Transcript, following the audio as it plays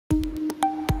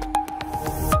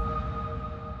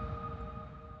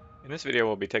In this video,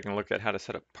 we'll be taking a look at how to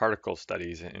set up particle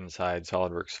studies inside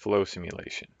SOLIDWORKS Flow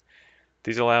Simulation.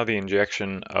 These allow the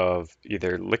injection of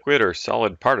either liquid or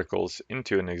solid particles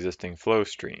into an existing flow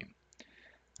stream.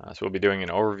 So we'll be doing an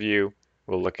overview.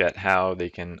 We'll look at how they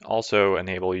can also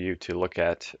enable you to look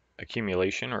at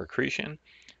accumulation or accretion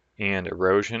and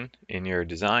erosion in your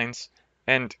designs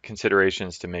and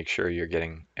considerations to make sure you're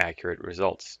getting accurate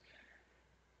results.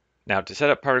 Now, to set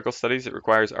up particle studies, it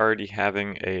requires already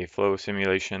having a flow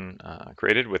simulation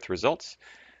created with results.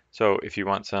 So if you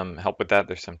want some help with that,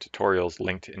 there's some tutorials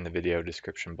linked in the video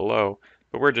description below,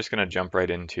 but we're just going to jump right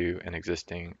into an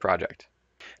existing project.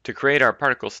 To create our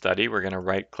particle study, we're going to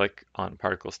right-click on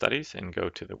Particle Studies and go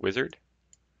to the wizard.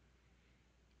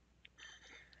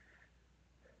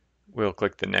 We'll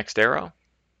click the next arrow.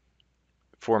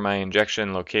 For my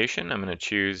injection location, I'm going to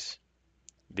choose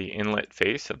the inlet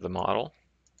face of the model.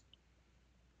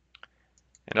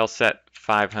 And I'll set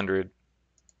 500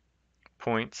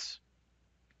 points.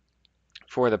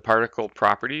 For the particle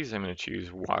properties, I'm going to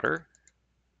choose water.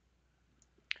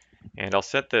 And I'll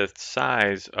set the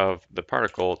size of the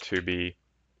particle to be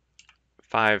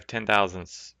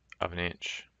 5/10,000ths of an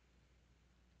inch.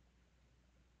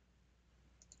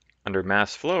 Under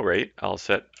mass flow rate, I'll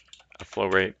set a flow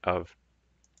rate of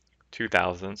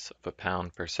 2/1000ths of a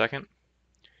pound per second.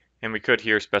 And we could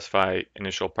here specify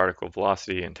initial particle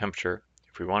velocity and temperature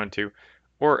if we wanted to,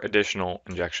 or additional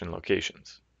injection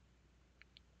locations.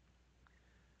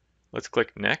 Let's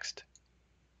click Next.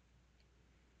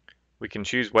 We can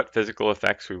choose what physical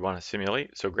effects we want to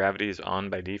simulate. So gravity is on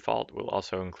by default. We'll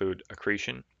also include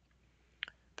accretion.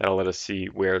 That'll let us see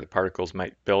where the particles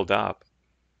might build up.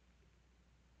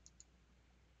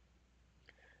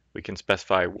 We can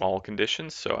specify wall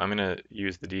conditions. So I'm going to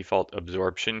use the default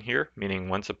absorption here, meaning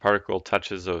once a particle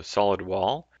touches a solid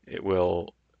wall, it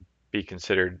will be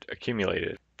considered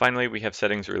accumulated. Finally, we have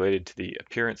settings related to the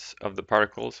appearance of the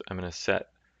particles. I'm going to set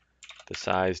the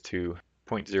size to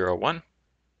 0.01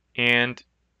 and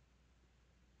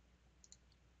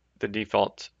the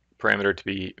default parameter to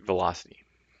be velocity.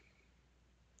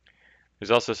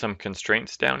 There's also some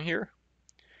constraints down here,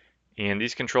 and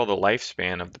these control the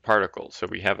lifespan of the particle. So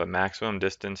we have a maximum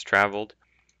distance traveled,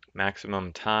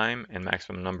 maximum time, and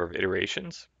maximum number of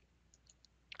iterations.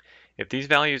 If these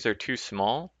values are too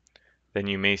small, then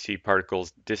you may see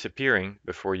particles disappearing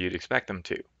before you'd expect them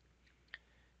to.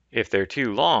 If they're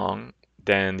too long,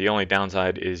 then the only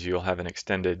downside is you'll have an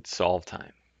extended solve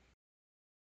time.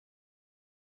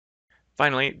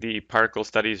 Finally, the particle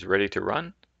study is ready to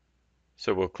run.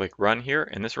 So we'll click Run here,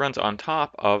 and this runs on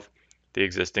top of the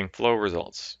existing flow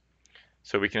results.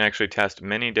 So we can actually test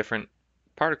many different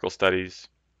particle studies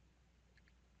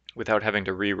without having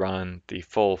to rerun the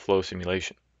full flow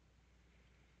simulation.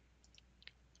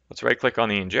 Let's right-click on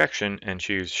the injection and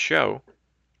choose Show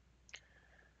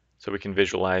so we can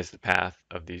visualize the path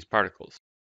of these particles.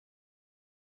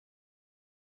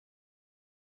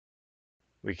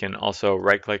 We can also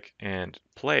right-click and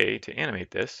play to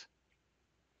animate this.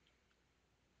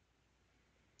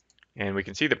 And we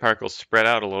can see the particles spread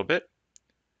out a little bit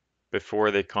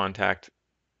before they contact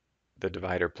the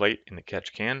divider plate in the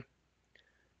catch can,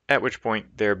 at which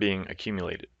point they're being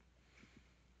accumulated.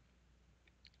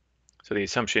 So the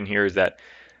assumption here is that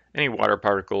any water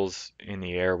particles in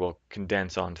the air will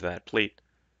condense onto that plate,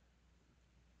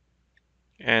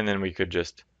 and then we could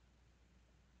just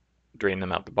drain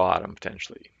them out the bottom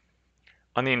potentially.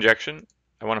 On the injection,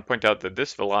 I want to point out that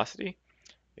this velocity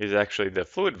is actually the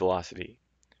fluid velocity.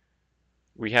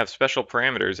 We have special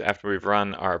parameters after we've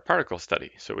run our particle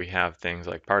study. So we have things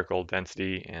like particle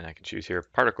density, and I can choose here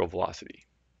particle velocity,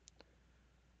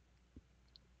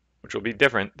 which will be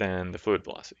different than the fluid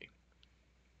velocity.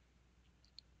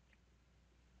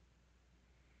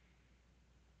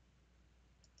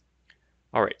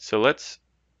 All right, so let's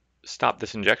stop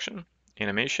this injection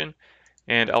animation,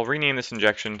 and I'll rename this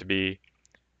injection to be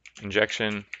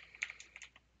injection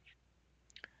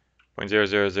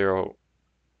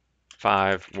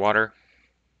 0.0005 water.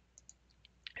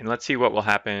 And let's see what will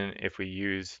happen if we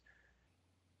use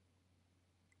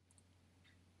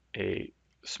a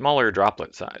smaller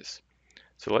droplet size.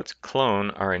 So let's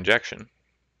clone our injection,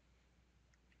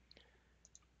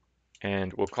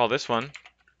 and we'll call this one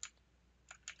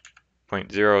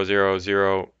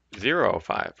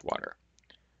 0.00005 water.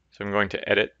 So I'm going to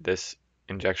edit this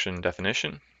injection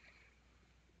definition,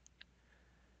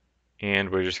 and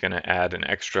we're just going to add an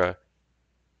extra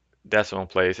decimal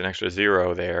place, an extra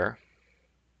 0 there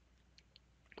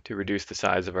to reduce the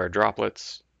size of our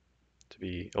droplets to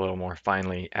be a little more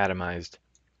finely atomized.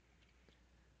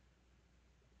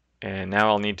 And now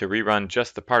I'll need to rerun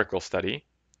just the particle study.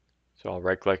 So I'll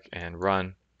right-click and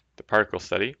run the particle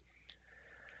study.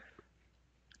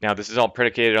 Now, this is all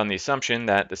predicated on the assumption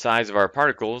that the size of our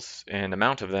particles and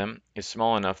amount of them is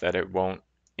small enough that it won't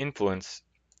influence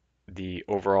the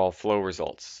overall flow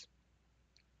results.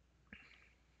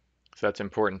 So that's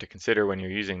important to consider when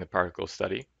you're using the particle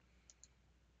study.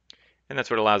 And that's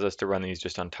what allows us to run these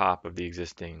just on top of the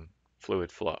existing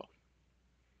fluid flow.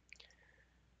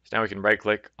 So now we can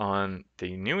right-click on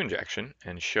the new injection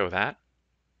and show that.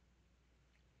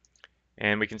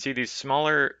 And we can see these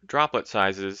smaller droplet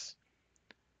sizes.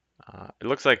 It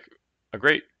looks like a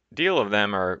great deal of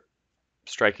them are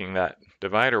striking that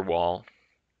divider wall,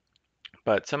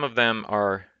 but some of them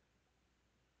are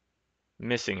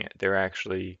missing it. They're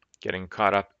actually getting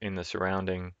caught up in the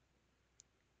surrounding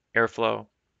airflow,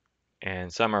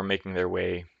 and some are making their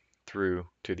way through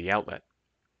to the outlet.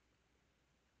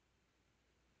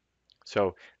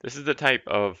 So this is the type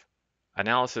of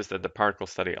analysis that the particle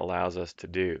study allows us to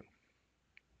do.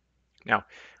 Now,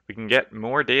 we can get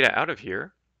more data out of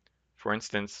here. For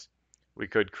instance, we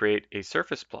could create a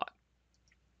surface plot.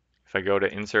 If I go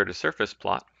to insert a surface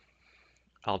plot,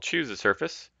 I'll choose a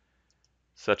surface,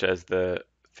 such as the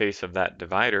face of that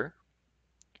divider,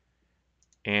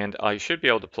 and I should be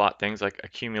able to plot things like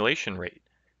accumulation rate.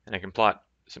 And I can plot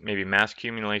maybe mass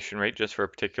accumulation rate just for a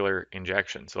particular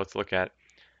injection. So let's look at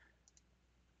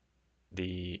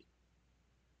the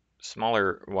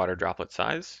smaller water droplet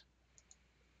size.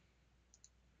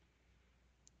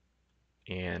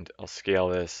 And I'll scale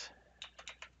this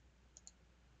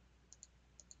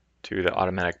to the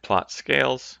automatic plot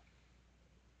scales.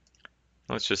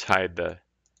 Let's just hide the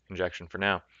injection for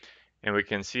now. And we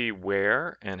can see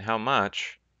where and how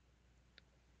much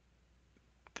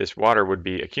this water would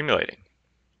be accumulating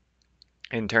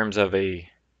in terms of a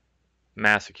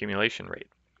mass accumulation rate.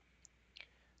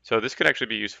 So this could actually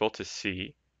be useful to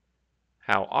see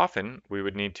how often we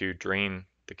would need to drain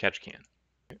the catch can.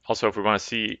 Also, if we want to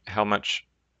see how much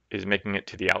is making it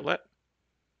to the outlet,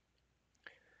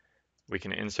 we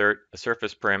can insert a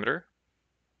surface parameter,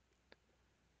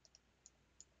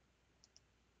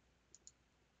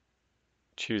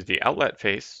 choose the outlet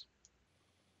face,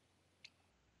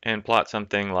 and plot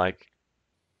something like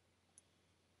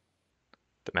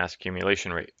the mass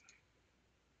accumulation rate.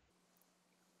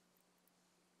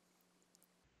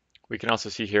 We can also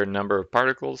see here number of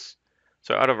particles.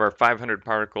 So out of our 500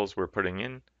 particles we're putting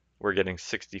in, we're getting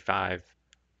 65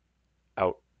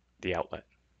 out the outlet.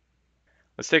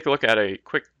 Let's take a look at a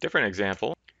quick different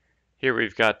example. Here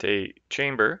we've got a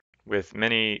chamber with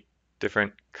many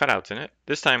different cutouts in it.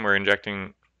 This time we're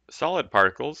injecting solid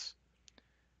particles.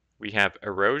 We have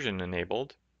erosion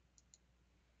enabled,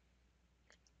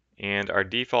 and our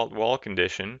default wall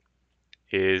condition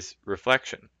is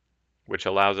reflection, which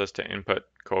allows us to input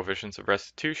coefficients of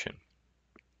restitution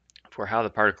for how the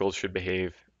particles should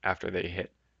behave after they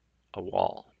hit a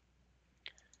wall.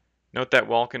 Note that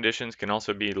wall conditions can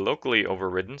also be locally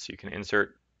overridden, so you can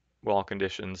insert wall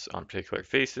conditions on particular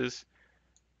faces.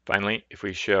 Finally, if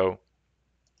we show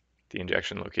the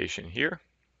injection location here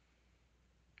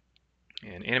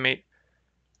and animate,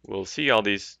 we'll see all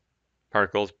these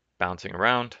particles bouncing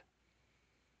around.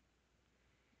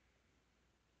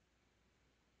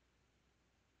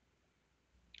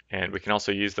 And we can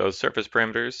also use those surface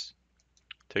parameters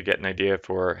to get an idea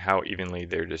for how evenly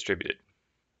they're distributed.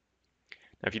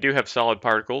 Now, if you do have solid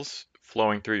particles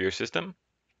flowing through your system,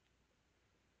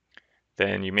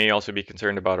 then you may also be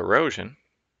concerned about erosion,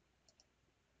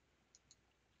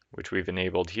 which we've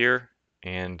enabled here,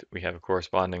 and we have a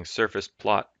corresponding surface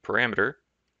plot parameter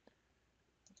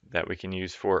that we can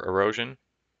use for erosion.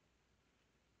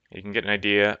 You can get an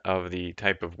idea of the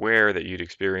type of wear that you'd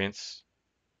experience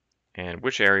and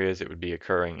which areas it would be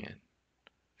occurring in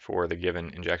for the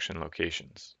given injection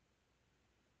locations.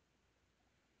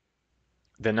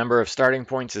 The number of starting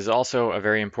points is also a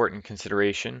very important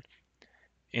consideration,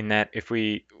 in that if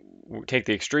we take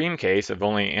the extreme case of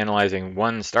only analyzing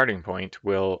one starting point,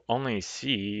 we'll only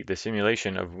see the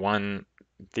simulation of one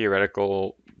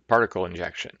theoretical particle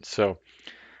injection. So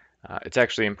it's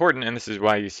actually important, and this is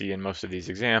why you see in most of these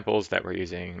examples that we're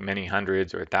using many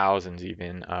hundreds or thousands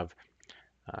even of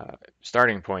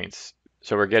starting points.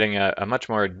 So we're getting a much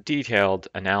more detailed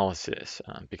analysis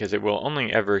because it will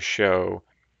only ever show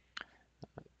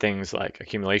things like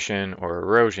accumulation or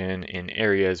erosion in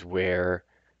areas where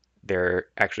there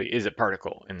actually is a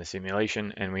particle in the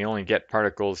simulation, and we only get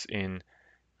particles in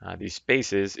these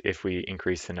spaces if we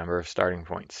increase the number of starting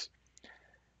points.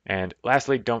 And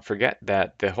lastly, don't forget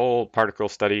that the whole particle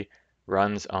study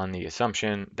runs on the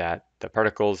assumption that the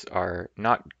particles are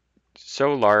not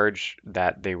so large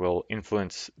that they will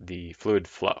influence the fluid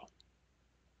flow.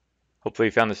 Hopefully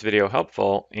you found this video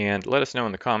helpful, and let us know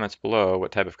in the comments below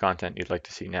what type of content you'd like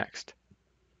to see next.